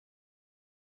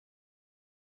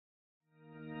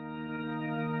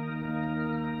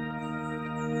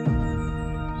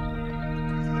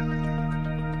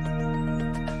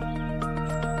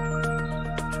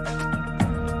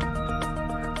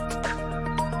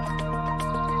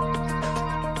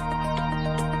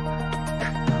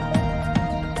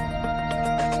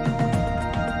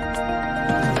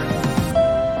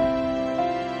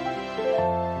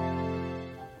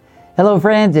Hello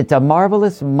friends, it's a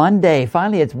marvelous Monday.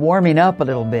 Finally, it's warming up a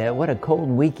little bit. What a cold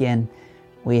weekend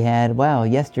we had. Wow,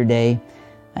 yesterday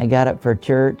I got up for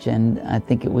church and I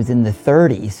think it was in the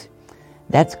 30s.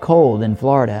 That's cold in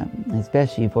Florida,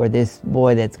 especially for this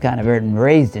boy that's kind of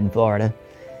raised in Florida.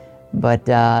 But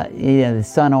the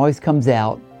sun always comes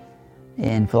out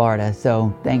in Florida,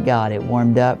 so thank God it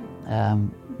warmed up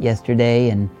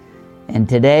yesterday and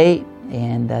today.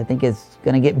 And I think it's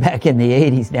going to get back in the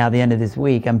 80s now, the end of this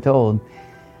week, I'm told.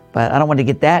 But I don't want to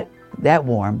get that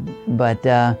warm.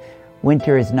 But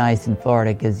winter is nice in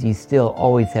Florida because you still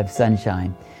always have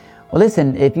sunshine. Well,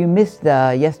 listen, if you missed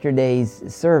yesterday's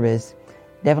service,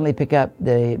 definitely pick up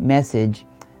the message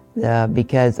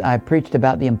because I preached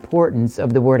about the importance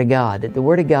of the Word of God. That the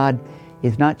Word of God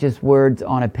is not just words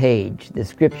on a page. The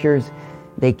Scriptures,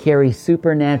 they carry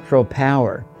supernatural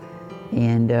power.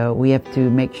 And we have to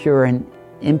make sure and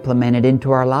implement it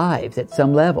into our lives at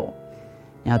some level.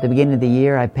 Now, at the beginning of the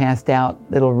year, I passed out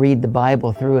little Read the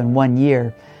Bible Through in 1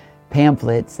 year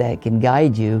pamphlets that can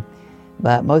guide you.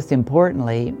 But most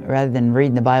importantly, rather than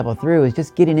reading the Bible through, is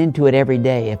just getting into it every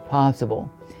day if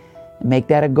possible. And make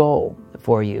that a goal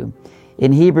for you.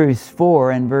 In Hebrews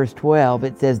 4 and verse 12,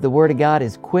 it says, "The Word of God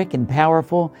is quick and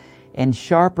powerful and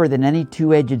sharper than any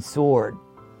two-edged sword,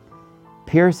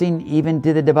 piercing even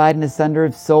to the dividing asunder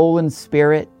of soul and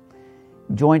spirit,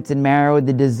 joints and marrow,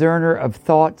 the discerner of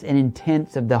thoughts and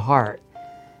intents of the heart."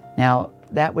 Now,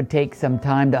 that would take some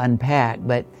time to unpack,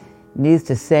 but needs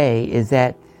to say is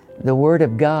that the Word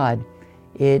of God,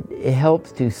 it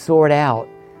helps to sort out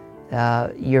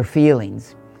your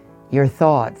feelings, your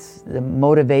thoughts, the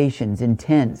motivations,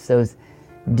 intents, those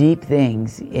deep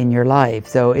things in your life.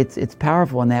 So it's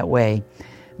powerful in that way.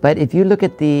 But if you look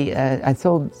at I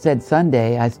said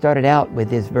Sunday, I started out with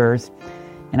this verse,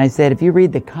 and I said, if you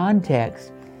read the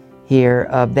context here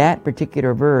of that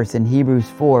particular verse in Hebrews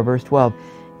 4, verse 12,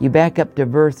 you back up to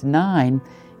verse 9,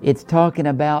 it's talking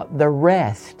about the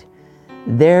rest.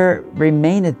 There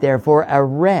remaineth therefore a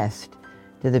rest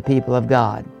to the people of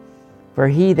God. For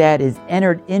he that is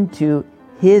entered into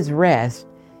his rest,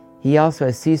 he also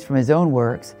has ceased from his own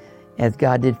works, as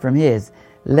God did from his.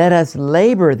 Let us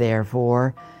labor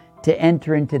therefore to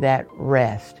enter into that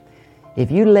rest. If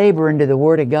you labor into the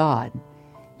Word of God,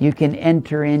 you can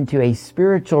enter into a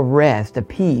spiritual rest, a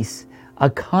peace, a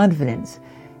confidence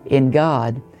in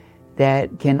God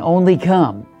that can only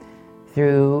come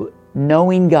through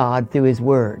knowing God through His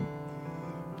Word.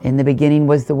 In the beginning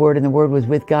was the Word, and the Word was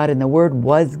with God, and the Word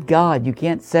was God. You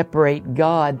can't separate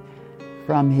God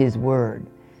from His Word.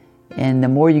 And the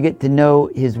more you get to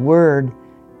know His Word,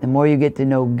 the more you get to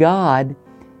know God,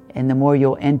 and the more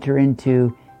you'll enter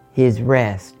into His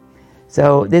rest.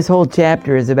 So this whole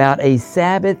chapter is about a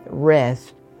Sabbath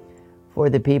rest for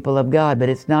the people of God. But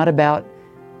it's not about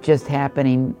just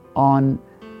happening on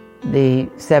the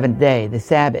seventh day, the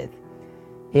Sabbath.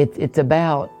 It's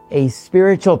about a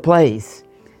spiritual place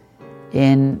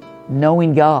in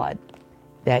knowing God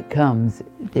that comes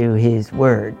through His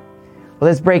Word. Well,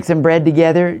 let's break some bread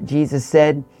together. Jesus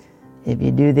said, if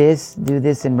you do this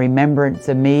in remembrance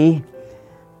of me.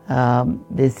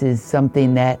 This is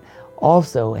something that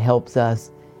also helps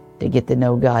us to get to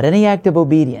know God. Any act of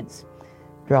obedience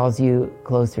draws you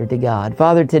closer to God.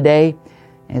 Father, today,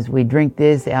 as we drink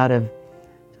this out of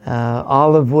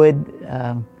olive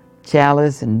wood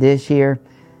chalice and dish here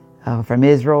from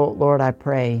Israel, Lord, I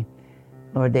pray,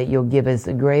 Lord, that you'll give us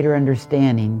a greater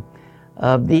understanding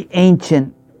of the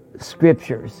ancient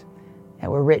Scriptures that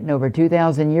were written over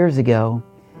 2,000 years ago,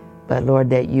 but Lord,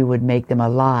 that you would make them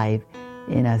alive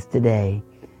in us today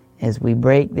as we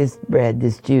break this bread,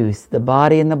 this juice, the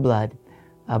body and the blood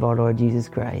of our Lord Jesus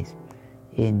Christ.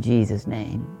 In Jesus'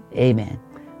 name, amen.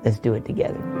 Let's do it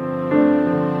together.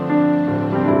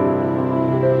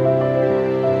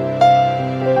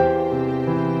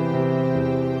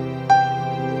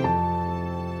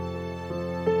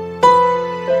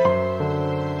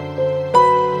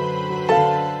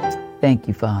 Thank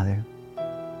you, Father.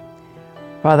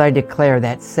 Father, I declare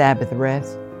that Sabbath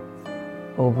rest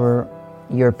over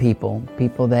your people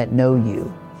that know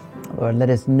you. Lord, let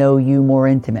us know you more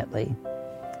intimately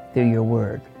through your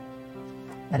Word.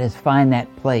 Let us find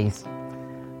that place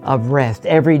of rest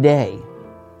every day,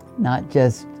 not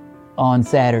just on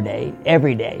Saturday,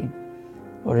 every day.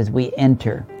 Lord, as we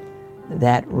enter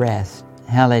that rest,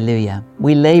 hallelujah,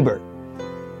 we labor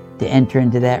to enter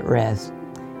into that rest,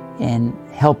 and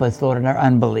help us, Lord, in our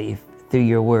unbelief through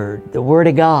your Word. The Word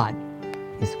of God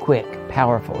is quick,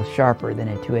 powerful, sharper than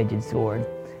a two-edged sword.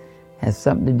 Has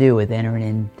something to do with entering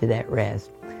into that rest.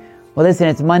 Well, listen,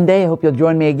 it's Monday. I hope you'll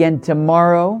join me again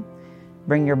tomorrow.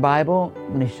 Bring your Bible. I'm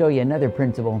going to show you another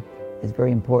principle is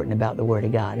very important about the Word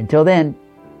of God. Until then,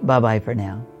 bye-bye for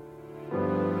now.